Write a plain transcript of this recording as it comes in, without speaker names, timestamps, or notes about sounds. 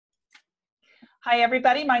Hi,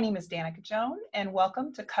 everybody. My name is Danica Joan, and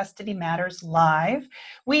welcome to Custody Matters Live.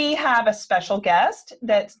 We have a special guest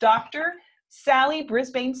that's Dr. Sallie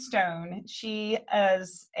Brisbane Stone. She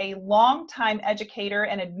is a longtime educator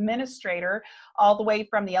and administrator, all the way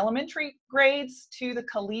from the elementary grades to the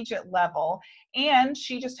collegiate level. And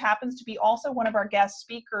she just happens to be also one of our guest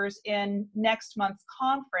speakers in next month's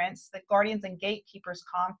conference, the Guardians and Gatekeepers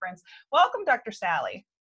Conference. Welcome, Dr. Sallie.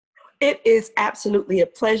 It is absolutely a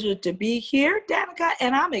pleasure to be here, Danica,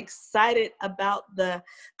 and I'm excited about the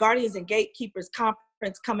Guardians and Gatekeepers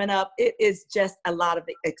Conference coming up. It is just a lot of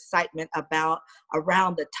excitement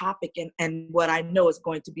around the topic and what I know is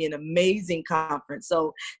going to be an amazing conference.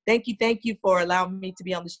 So thank you for allowing me to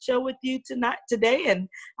be on the show with you today, and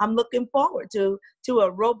I'm looking forward to a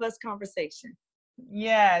robust conversation.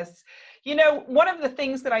 Yes. You know, one of the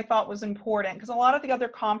things that I thought was important, because a lot of the other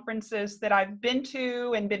conferences that I've been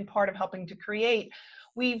to and been part of helping to create,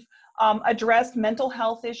 we've addressed mental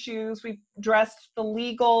health issues, we've addressed the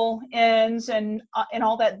legal ends and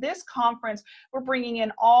all that. This conference, we're bringing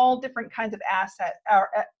in all different kinds of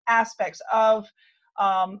aspects of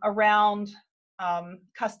around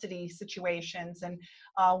custody situations. And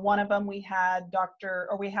one of them we have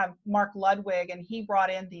Mark Ludwig, and he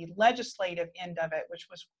brought in the legislative end of it, which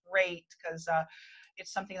was great because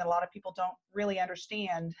it's something that a lot of people don't really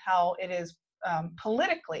understand how it is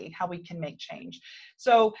politically, how we can make change.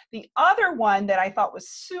 So the other one that I thought was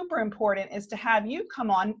super important is to have you come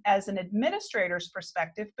on as an administrator's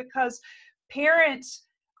perspective, because parents,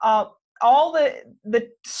 all the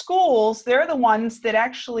schools, they're the ones that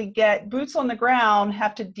actually get boots on the ground,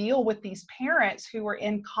 have to deal with these parents who are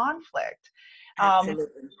in conflict. Absolutely.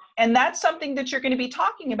 And that's something that you're going to be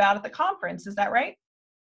talking about at the conference. Is that right?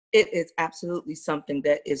 It is absolutely something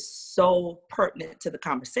that is so pertinent to the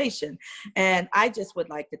conversation. And I just would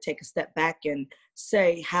like to take a step back and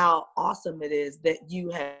say how awesome it is that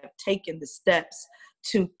you have taken the steps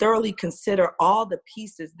to thoroughly consider all the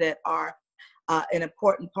pieces that are an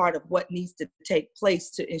important part of what needs to take place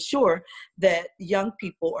to ensure that young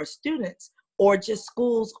people or students or just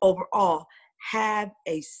schools overall have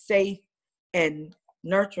a safe and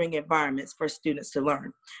nurturing environments for students to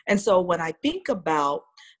learn. And so when I think about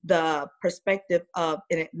the perspective of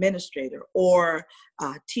an administrator or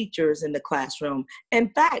teachers in the classroom,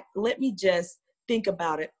 in fact, let me just think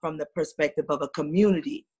about it from the perspective of a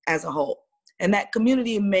community as a whole. And that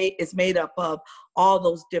community is made up of all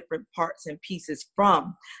those different parts and pieces,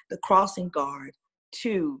 from the crossing guard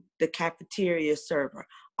to the cafeteria server.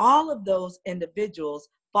 All of those individuals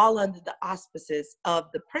fall under the auspices of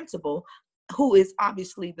the principal, who is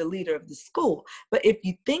obviously the leader of the school. But if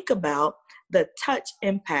you think about the touch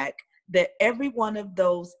impact that every one of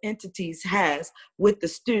those entities has with the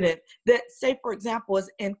student that, say, for example,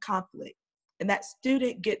 is in conflict, and that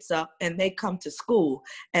student gets up and they come to school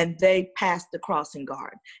and they pass the crossing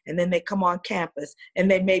guard, and then they come on campus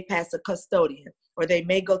and they may pass a custodian, or they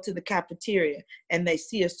may go to the cafeteria and they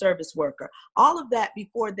see a service worker. All of that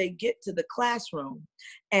before they get to the classroom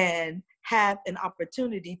and have an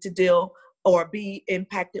opportunity to deal or be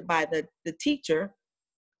impacted by the teacher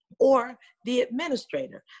or the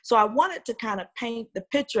administrator. So I wanted to kind of paint the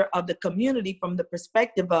picture of the community from the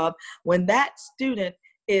perspective of when that student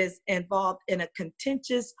is involved in a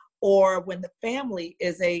contentious, or when the family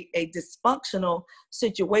is a dysfunctional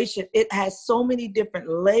situation, it has so many different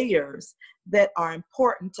layers that are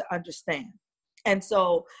important to understand. And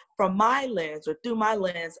so from my lens, or through my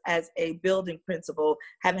lens as a building principal,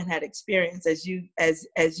 having had experience, as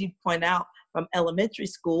you point out, from elementary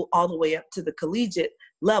school all the way up to the collegiate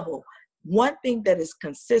level, one thing that is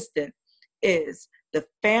consistent is the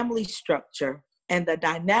family structure and the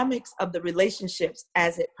dynamics of the relationships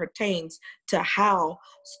as it pertains to how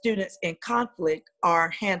students in conflict are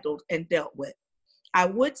handled and dealt with. I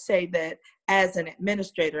would say that as an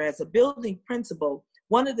administrator, as a building principal,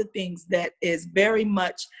 one of the things that is very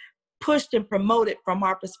much pushed and promoted from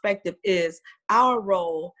our perspective is our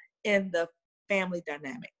role in the family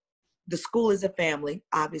dynamic. The school is a family,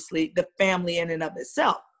 obviously, the family in and of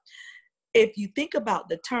itself. If you think about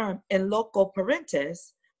the term in loco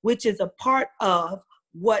parentis, which is a part of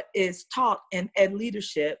what is taught in ed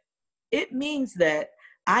leadership, it means that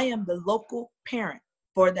I am the local parent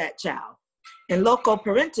for that child. And loco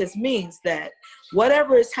parentis means that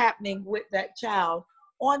whatever is happening with that child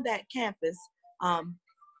on that campus,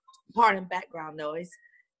 pardon background noise,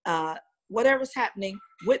 whatever's happening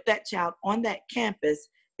with that child on that campus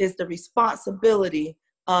is the responsibility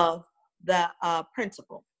of the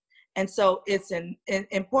principal. And so it's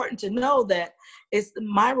important to know that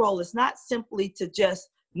my role is not simply to just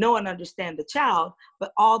know and understand the child,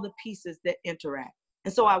 but all the pieces that interact.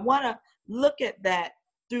 And so I want to look at that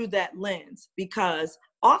through that lens, because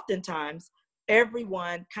oftentimes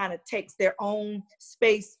everyone kind of takes their own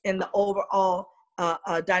space in the overall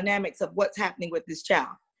dynamics of what's happening with this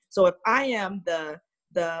child. So if I am the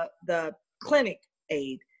clinic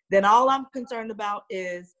aide, then all I'm concerned about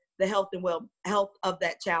is the health of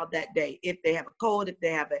that child that day. If they have a cold, if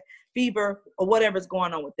they have a fever, or whatever's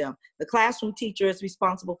going on with them. The classroom teacher is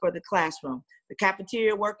responsible for the classroom. The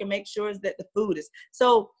cafeteria worker makes sure that the food is.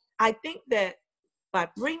 So I think that by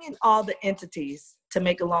bringing all the entities, to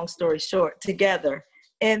make a long story short, together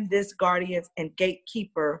in this guardians and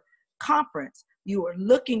gatekeeper conference, you are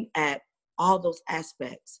looking at all those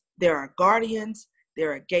aspects. There are guardians,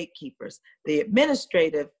 there are gatekeepers. The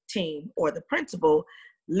administrative team or the principal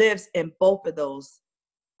lives in both of those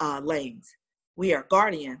lanes. We are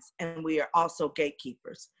guardians and we are also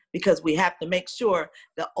gatekeepers, because we have to make sure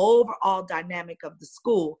the overall dynamic of the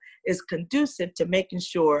school is conducive to making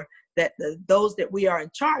sure that those that we are in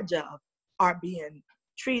charge of are being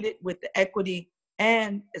treated with the equity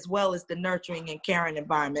and as well as the nurturing and caring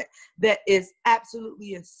environment that is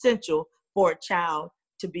absolutely essential for a child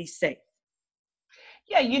to be safe.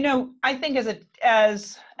 Yeah, you know, I think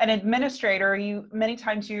as an administrator, many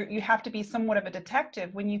times you have to be somewhat of a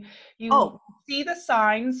detective when you see the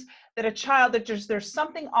signs that a child, that there's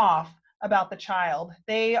something off about the child.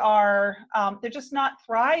 They're just not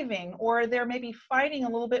thriving, or they're maybe fighting a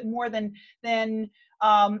little bit more than they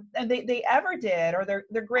ever did, or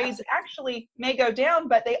their grades actually may go down,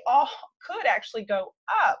 but they all could actually go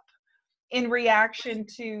up in reaction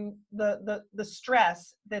to the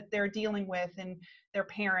stress that they're dealing with and their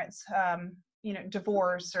parents,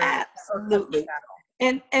 divorce or absolutely.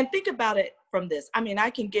 And think about it from this. I mean, I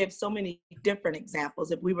can give so many different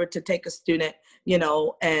examples. If we were to take a student,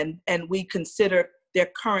 and we consider their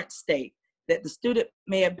current state, that the student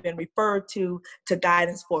may have been referred to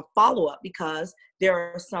guidance for follow-up because there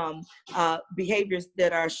are some behaviors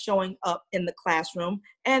that are showing up in the classroom.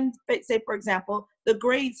 And say, for example, the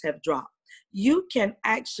grades have dropped. You can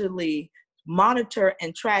actually monitor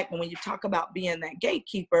and track. And when you talk about being that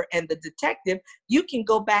gatekeeper and the detective, you can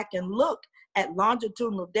go back and look at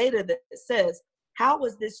longitudinal data that says, how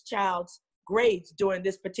was this child's grades during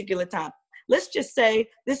this particular time? Let's just say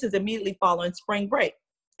this is immediately following spring break.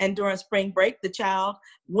 And during spring break, the child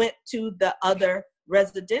went to the other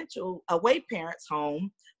residential away parents'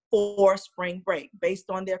 home for spring break based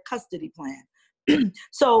on their custody plan.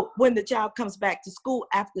 So when the child comes back to school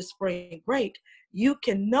after spring break, you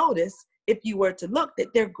can notice, if you were to look,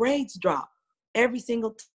 that their grades drop every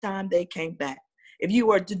single time they came back. If you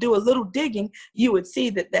were to do a little digging, you would see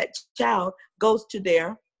that that child goes to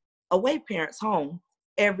their away parents' home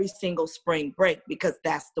every single spring break, because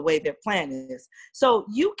that's the way their plan is. So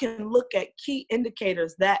you can look at key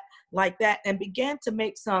indicators like that and begin to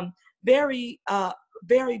make some very,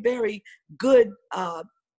 very, very good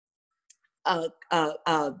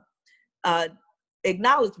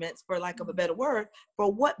acknowledgments, for lack of a better word,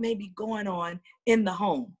 for what may be going on in the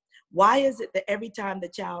home. Why is it that every time the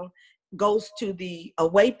child goes to the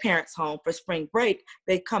away parents' home for spring break,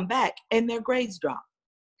 they come back and their grades drop?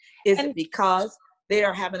 Is it because they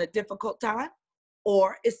are having a difficult time,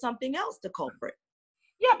 or is something else the culprit?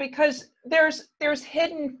 Yeah, because there's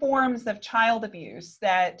hidden forms of child abuse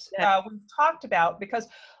that we've talked about, because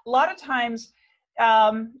a lot of times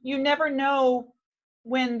you never know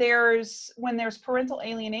when there's parental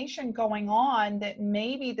alienation going on, that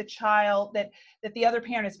maybe the child, that the other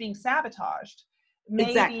parent is being sabotaged.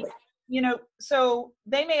 Maybe, exactly. So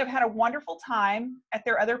they may have had a wonderful time at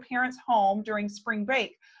their other parent's home during spring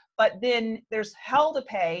break, but then there's hell to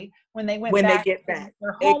pay when they get back.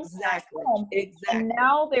 Their home. Exactly. And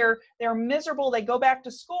now they're miserable. They go back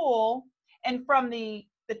to school, and from the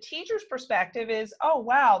teacher's perspective is, oh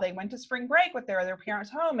wow, they went to spring break with their other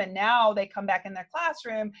parents' home, and now they come back in their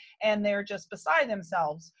classroom and they're just beside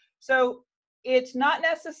themselves. So it's not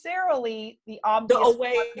necessarily the obvious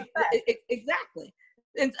exactly.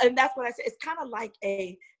 And that's what I say. It's kind of like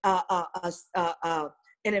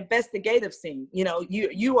an investigative scene.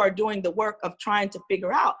 You are doing the work of trying to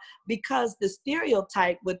figure out, because the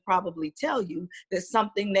stereotype would probably tell you that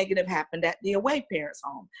something negative happened at the away parents'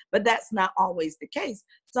 home, but that's not always the case.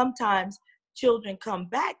 Sometimes children come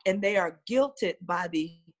back and they are guilted by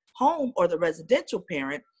the home or the residential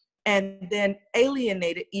parent, and then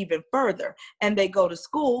alienated even further, and they go to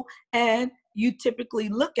school, and you typically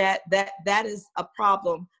look at that is a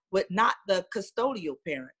problem with not the custodial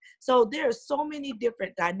parent. So there are so many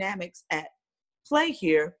different dynamics at play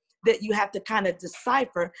here that you have to kind of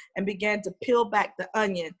decipher and begin to peel back the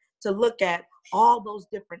onion to look at all those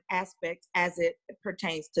different aspects as it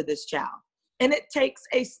pertains to this child. And it takes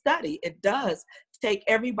a study. It does take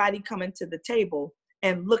everybody coming to the table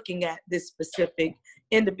and looking at this specific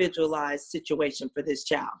individualized situation for this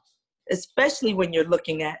child, especially when you're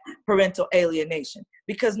looking at parental alienation,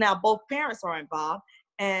 because now both parents are involved.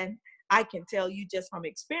 And I can tell you just from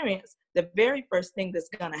experience, the very first thing that's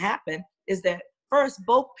going to happen is that first,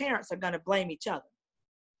 both parents are going to blame each other.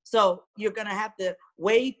 So you're going to have to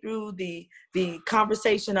wade through the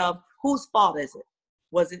conversation of whose fault is it?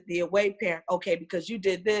 Was it the away parent? Okay, because you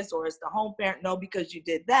did this, or it's the home parent? No, because you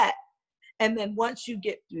did that. And then once you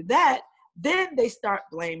get through that, then they start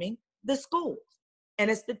blaming the school.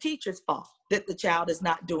 And it's the teacher's fault that the child is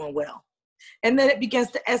not doing well. And then it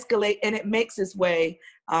begins to escalate, and it makes its way.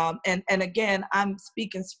 And again, I'm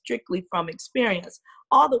speaking strictly from experience,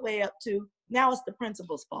 all the way up to now it's the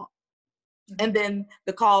principal's fault. And then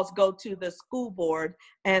the calls go to the school board,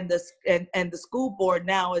 and the school board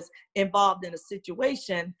now is involved in a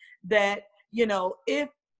situation that, you know, if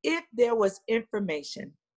there was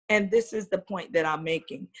information, and this is the point that I'm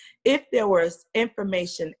making, if there was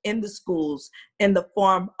information in the schools in the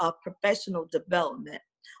form of professional development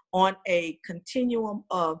on a continuum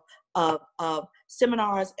of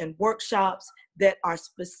seminars and workshops that are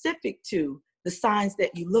specific to the signs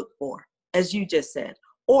that you look for, as you just said,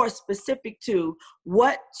 or specific to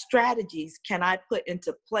what strategies can I put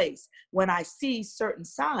into place when I see certain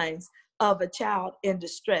signs of a child in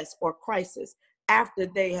distress or crisis after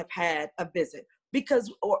they have had a visit.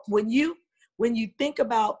 Because when you think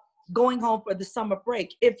about going home for the summer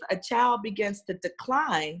break, if a child begins to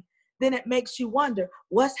decline, then it makes you wonder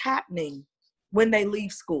what's happening when they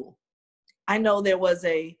leave school. I know there was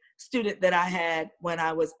a student that I had when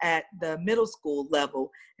I was at the middle school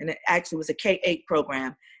level, and it actually was a K-8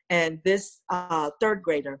 program. And this third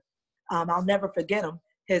grader, I'll never forget him.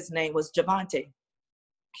 His name was Javante.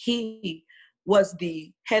 He was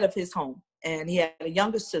the head of his home, and he had a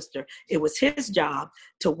younger sister. It was his job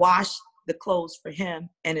to wash the clothes for him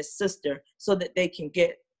and his sister so that they can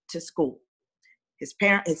get to school. His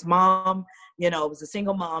mom, you know, was a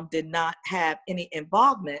single mom, did not have any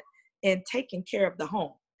involvement in taking care of the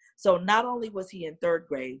home. So not only was he in third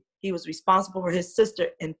grade, he was responsible for his sister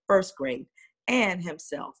in first grade and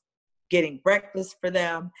himself, getting breakfast for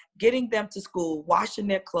them, getting them to school, washing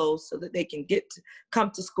their clothes so that they can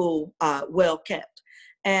come to school well kept.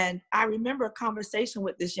 And I remember a conversation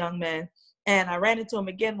with this young man, and I ran into him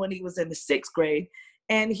again when he was in the sixth grade,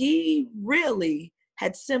 and he really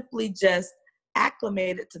had simply just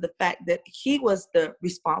acclimated to the fact that he was the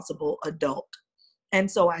responsible adult. And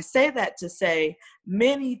so I say that to say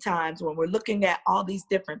many times when we're looking at all these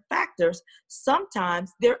different factors,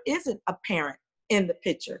 sometimes there isn't a parent in the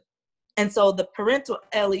picture. And so the parental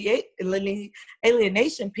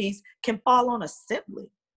alienation piece can fall on a sibling,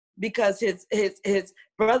 because his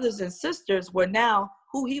brothers and sisters were now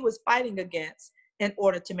who he was fighting against in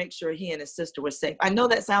order to make sure he and his sister were safe. I know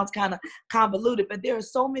that sounds kind of convoluted, but there are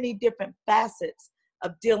so many different facets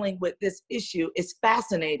of dealing with this issue. It's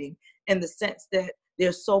fascinating in the sense that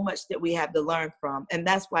there's so much that we have to learn from. And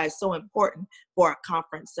that's why it's so important for a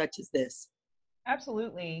conference such as this.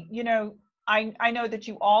 Absolutely. You know, I know that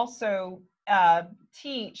you also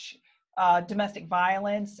teach domestic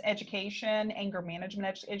violence education, anger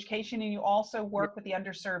management education, and you also work with the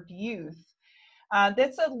underserved youth.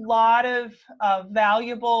 That's a lot of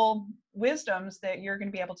valuable wisdoms that you're going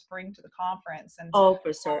to be able to bring to the conference. And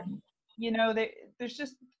For certain. You know, there's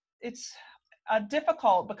just, it's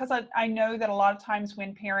difficult, because I know that a lot of times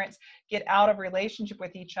when parents get out of relationship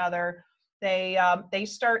with each other, they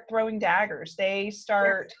start throwing daggers. They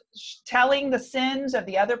start telling the sins of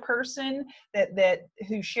the other person that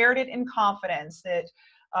who shared it in confidence, that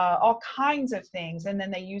all kinds of things, and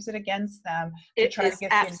then they use it against them. It is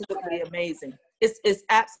absolutely amazing. It's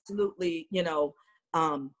absolutely, you know,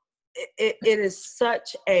 it is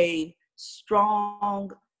such a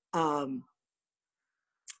strong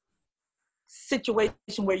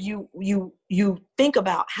situation where you think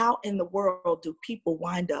about how in the world do people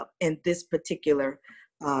wind up in this particular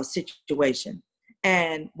situation.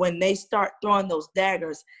 And when they start throwing those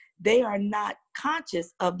daggers, they are not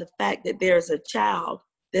conscious of the fact that there's a child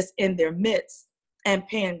that's in their midst and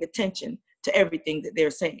paying attention to everything that they're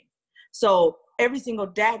saying. So every single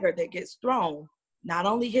dagger that gets thrown not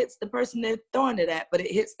only hits the person they're throwing it at, but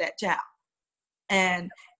it hits that child. And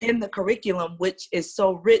in the curriculum, which is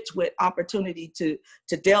so rich with opportunity to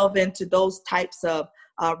delve into those types of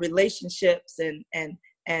relationships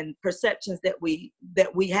and perceptions that we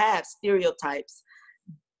have, stereotypes,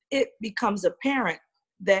 it becomes apparent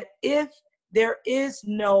that if there is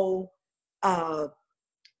no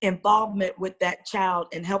involvement with that child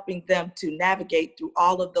and helping them to navigate through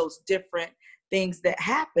all of those different things that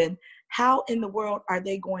happen, how in the world are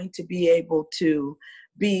they going to be able to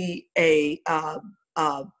be a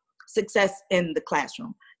success in the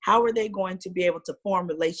classroom? How are they going to be able to form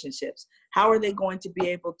relationships? How are they going to be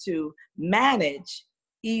able to manage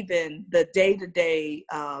even the day-to-day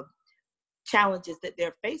challenges that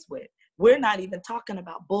they're faced with? We're not even talking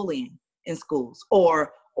about bullying in schools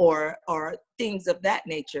or things of that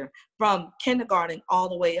nature, from kindergarten all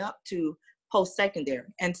the way up to post-secondary.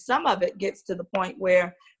 And some of it gets to the point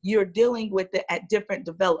where you're dealing with it at different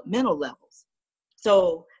developmental levels.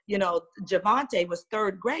 So, you know, Javante was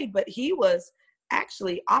 3rd grade, but he was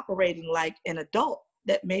actually operating like an adult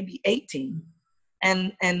that may be 18.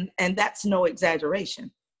 And that's no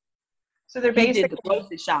exaggeration. So they're He basically, did the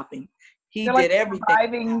grocery shopping. He they're did like everything.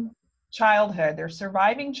 surviving childhood. They're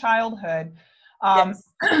surviving childhood. Yes.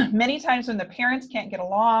 Many times when the parents can't get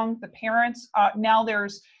along, the parents now they're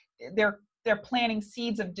planting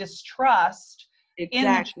seeds of distrust in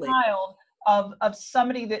the child of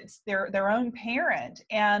somebody that's their own parent.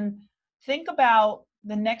 And think about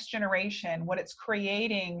the next generation, what it's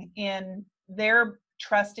creating in their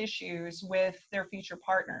trust issues with their future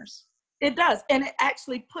partners. It does. And it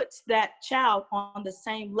actually puts that child on the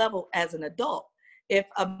same level as an adult. If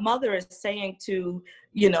a mother is saying to,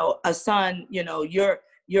 you know, a son, you know, your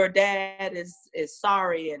dad is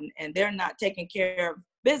sorry and they're not taking care of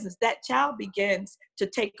business, that child begins to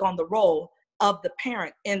take on the role of the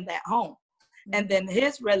parent in that home. And then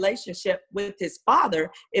his relationship with his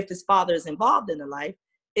father, if his father is involved in the life,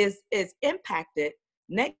 is impacted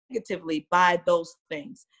negatively by those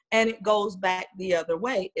things. And it goes back the other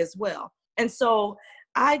way as well. And so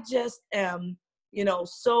I just am, you know,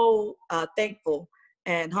 so thankful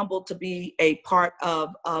and humbled to be a part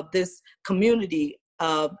of this community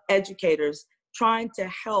of educators trying to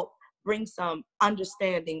help bring some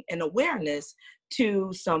understanding and awareness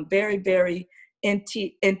to some very, very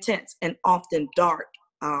intense and often dark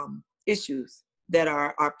issues that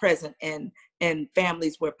are present in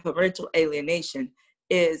families where parental alienation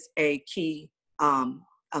is a key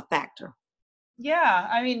a factor. Yeah,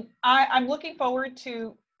 I mean, I'm looking forward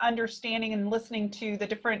to understanding and listening to the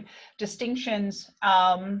different distinctions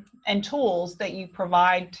and tools that you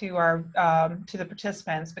provide to our to the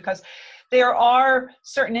participants, because there are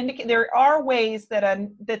certain there are ways that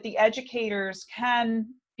that the educators can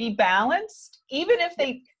be balanced, even if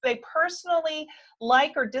they personally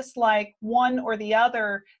like or dislike one or the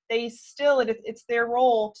other. They still it's their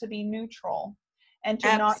role to be neutral and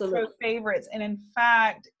to not throw favorites. And in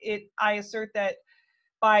fact, I assert that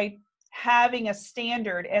by having a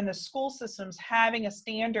standard and the school systems having a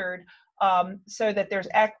standard so that there's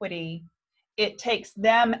equity, it takes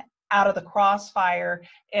them out of the crossfire.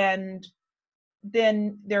 And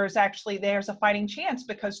then there's a fighting chance,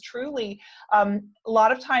 because truly a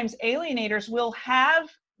lot of times alienators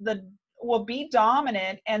will be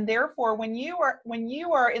dominant, and therefore when you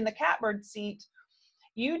are in the catbird seat,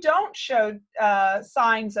 you don't show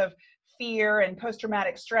signs of fear and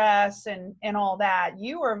post-traumatic stress and all that.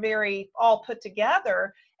 You are very all put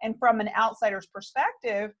together, and from an outsider's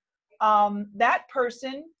perspective, that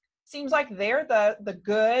person seems like they're the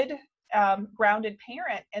good grounded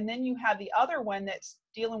parent, and then you have the other one that's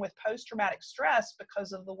dealing with post-traumatic stress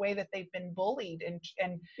because of the way that they've been bullied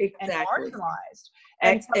and marginalized.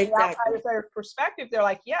 And from the outsider's perspective, they're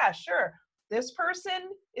like, yeah, sure, this person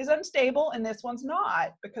is unstable and this one's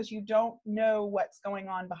not, because you don't know what's going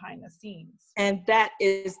on behind the scenes. And that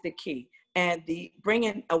is the key, and the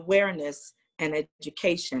bringing awareness and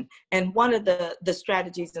education. And one of the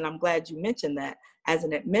strategies, and I'm glad you mentioned that, as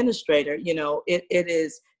an administrator, you know, it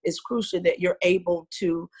is crucial that you're able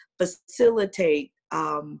to facilitate,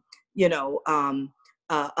 you know,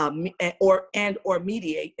 or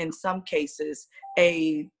mediate, in some cases,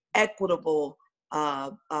 a equitable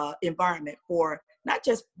environment for not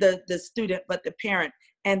just the student, but the parent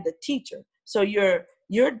and the teacher. So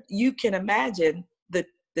you can imagine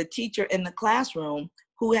the teacher in the classroom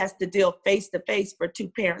who has to deal face to face for two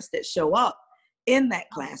parents that show up in that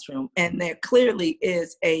classroom, and there clearly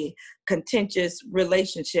is a contentious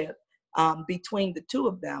relationship between the two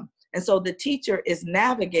of them. And so the teacher is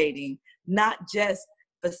navigating, not just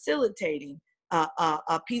facilitating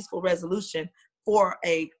a peaceful resolution for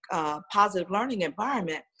a positive learning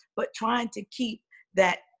environment, but trying to keep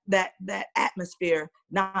that atmosphere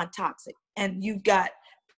non-toxic. And you've got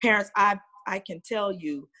parents, I can tell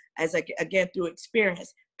you, again through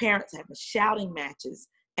experience, parents have shouting matches,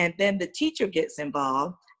 and then the teacher gets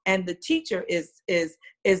involved, and the teacher is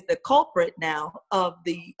the culprit now of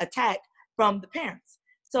the attack from the parents.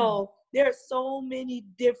 So there are so many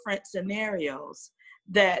different scenarios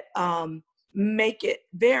that make it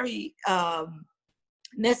very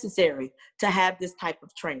necessary to have this type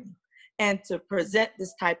of training and to present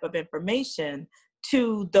this type of information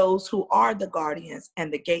to those who are the guardians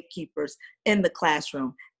and the gatekeepers in the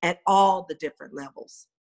classroom at all the different levels.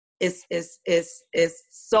 Is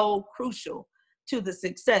so crucial to the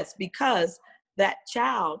success, because that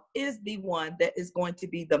child is the one that is going to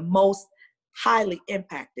be the most highly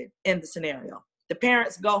impacted in the scenario. The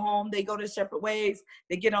parents go home, they go their separate ways,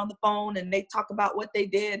 they get on the phone and they talk about what they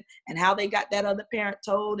did and how they got that other parent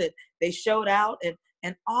told and they showed out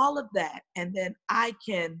and all of that. And then I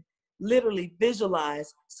can literally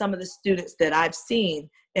visualize some of the students that I've seen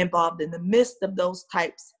involved in the midst of those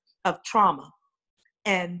types of trauma,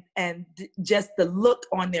 and just the look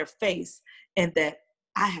on their face, and that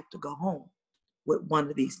I have to go home with one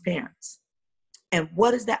of these parents. And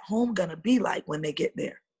what is that home going to be like when they get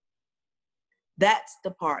there? That's the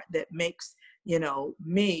part that makes,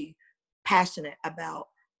 me passionate about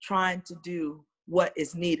trying to do what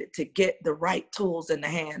is needed to get the right tools in the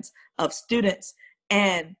hands of students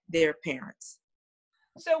and their parents.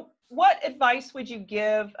 So what advice would you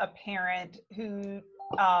give a parent who,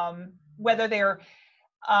 whether they're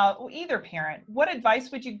either parent, what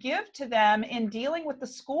advice would you give to them in dealing with the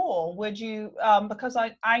school? Would you, because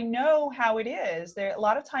I know how it is. There a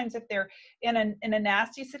lot of times if they're in a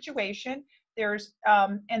nasty situation, there's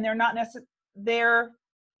and they're not necessarily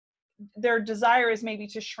their desire is maybe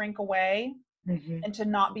to shrink away and to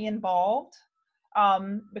not be involved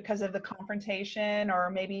because of the confrontation,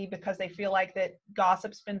 or maybe because they feel like that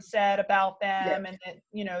gossip's been said about them and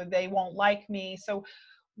that they won't like me. So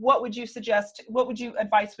what would you suggest? What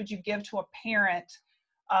advice would you give to a parent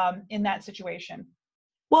in that situation?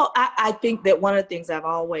 Well, I think that one of the things I've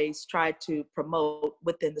always tried to promote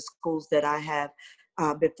within the schools that I have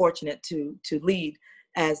been fortunate to lead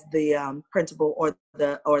as the principal or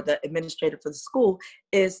the administrator for the school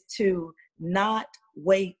is to not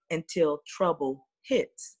wait until trouble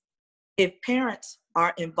hits. If parents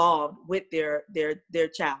are involved with their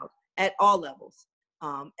child at all levels,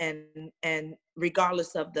 and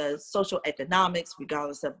regardless of the social economics,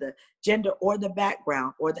 regardless of the gender or the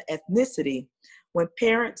background or the ethnicity, when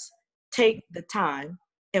parents take the time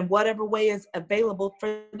in whatever way is available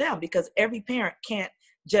for them, because every parent can't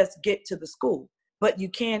just get to the school, but you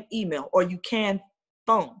can email or you can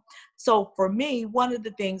phone. So for me, one of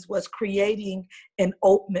the things was creating an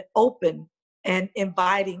open and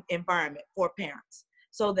inviting environment for parents,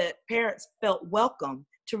 so that parents felt welcome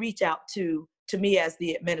to reach out to me as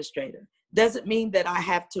the administrator. Doesn't mean that I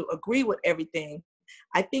have to agree with everything.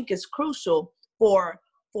 I think it's crucial for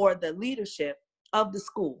the leadership of the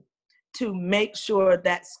school to make sure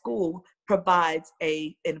that school provides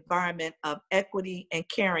an environment of equity and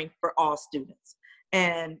caring for all students.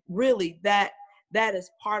 And really that is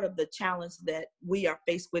part of the challenge that we are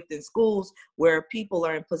faced with in schools, where people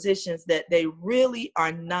are in positions that they really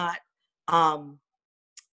are not,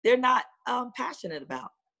 they're not passionate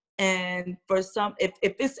about. And for some, if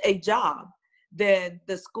it's a job, then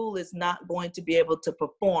the school is not going to be able to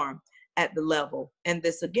perform at the level. And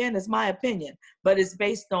this, again, is my opinion, but it's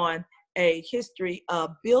based on a history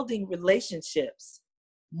of building relationships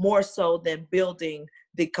more so than building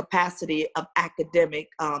the capacity of academic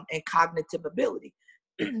and cognitive ability.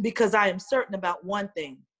 Because I am certain about one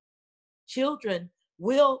thing: children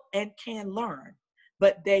will and can learn,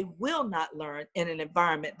 but they will not learn in an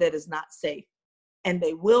environment that is not safe. And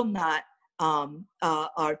they will not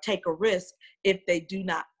or take a risk if they do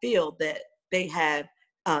not feel that they have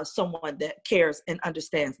someone that cares and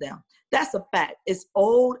understands them. That's a fact. It's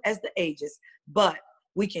old as the ages, but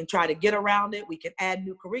we can try to get around it. We can add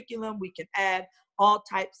new curriculum. We can add all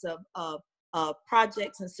types of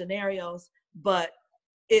projects and scenarios, but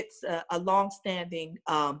it's a longstanding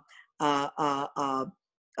word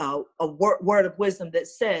of wisdom that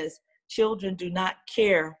says children do not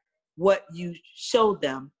care what you show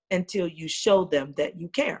them until you show them that you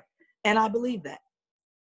care. And I believe that.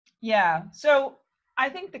 Yeah. So I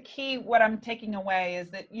think the key, what I'm taking away, is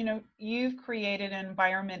that, you've created an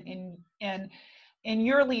environment in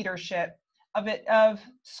your leadership of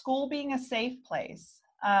school being a safe place,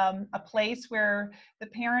 a place where the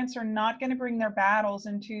parents are not going to bring their battles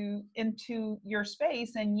into your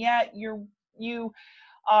space. And yet you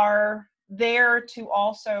are there to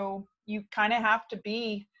also, you kind of have to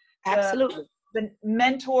be Absolutely the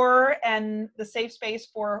mentor and the safe space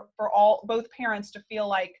for both parents to feel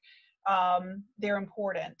like they're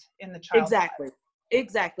important in the child's life.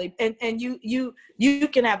 Exactly. And you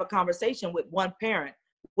can have a conversation with one parent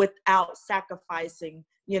without sacrificing,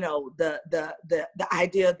 the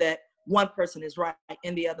idea that one person is right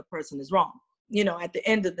and the other person is wrong. At the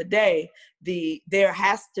end of the day, there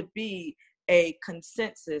has to be a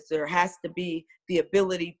consensus. There has to be the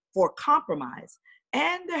ability for compromise,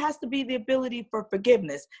 and there has to be the ability for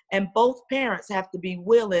forgiveness. And both parents have to be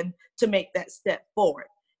willing to make that step forward.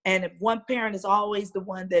 And if one parent is always the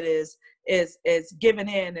one that is giving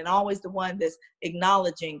in and always the one that's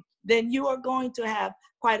acknowledging, then you are going to have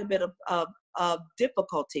quite a bit of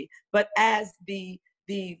difficulty. But as the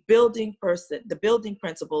building person, the building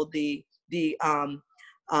principal, the de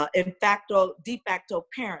facto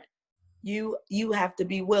parent, you have to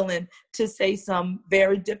be willing to say some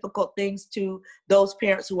very difficult things to those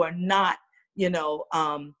parents who are not,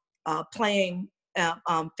 playing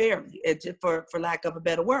fairly, for lack of a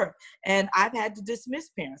better word. And I've had to dismiss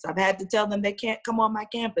parents. I've had to tell them they can't come on my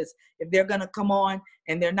campus if they're going to come on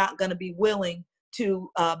and they're not going to be willing to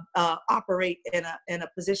operate in a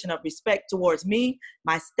position of respect towards me,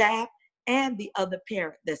 my staff, and the other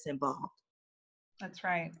parent that's involved. That's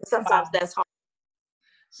right. Sometimes that's hard.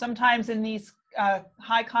 Sometimes in these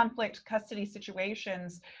high conflict custody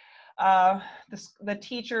situations, the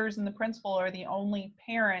teachers and the principal are the only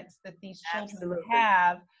parents that these children Absolutely.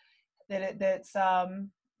 have that's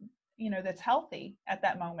healthy at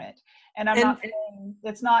that moment. And I'm not saying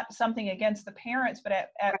it's not something against the parents,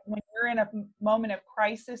 but when you're in a moment of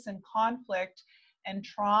crisis and conflict and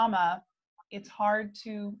trauma, it's hard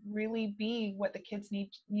to really be what the kids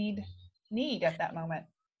need at that moment.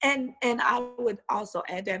 And I would also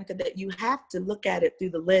add, Danica, that you have to look at it through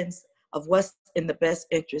the lens of what's in the best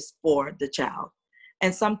interest for the child.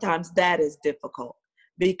 And sometimes that is difficult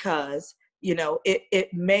because,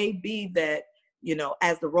 it may be that,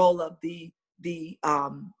 as the role of the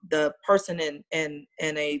person in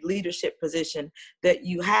a leadership position, that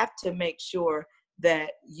you have to make sure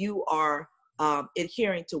that you are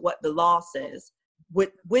adhering to what the law says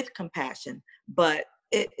with compassion. But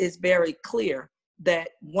it is very clear that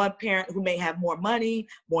one parent who may have more money,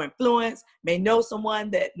 more influence, may know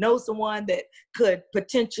someone that could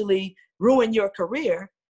potentially ruin your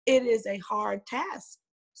career. It is a hard task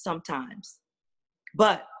sometimes.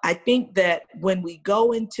 But I think that when we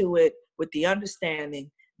go into it with the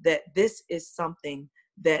understanding that this is something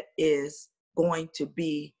that is going to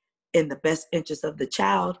be in the best interest of the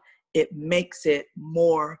child, it makes it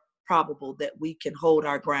more probable that we can hold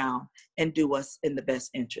our ground and do what's in the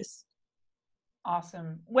best interest.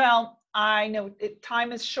 Awesome. Well, I know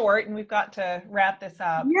time is short and we've got to wrap this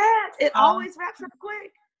up. Yes, it always wraps up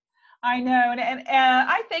quick. I know. And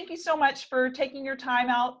I thank you so much for taking your time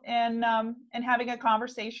out and having a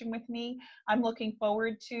conversation with me. I'm looking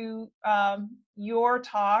forward to your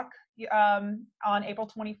talk on April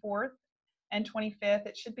 24th and 25th.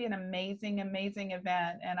 It should be an amazing, amazing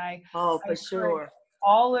event. And I sure,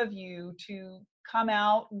 all of you to come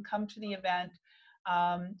out and come to the event.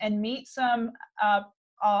 And meet some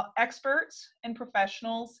experts and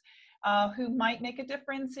professionals who might make a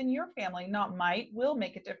difference in your family. Not might, will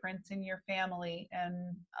make a difference in your family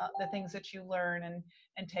and the things that you learn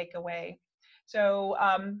and take away. So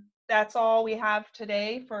that's all we have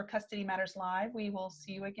today for Custody Matters Live. We will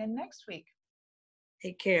see you again next week.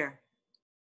 Take care.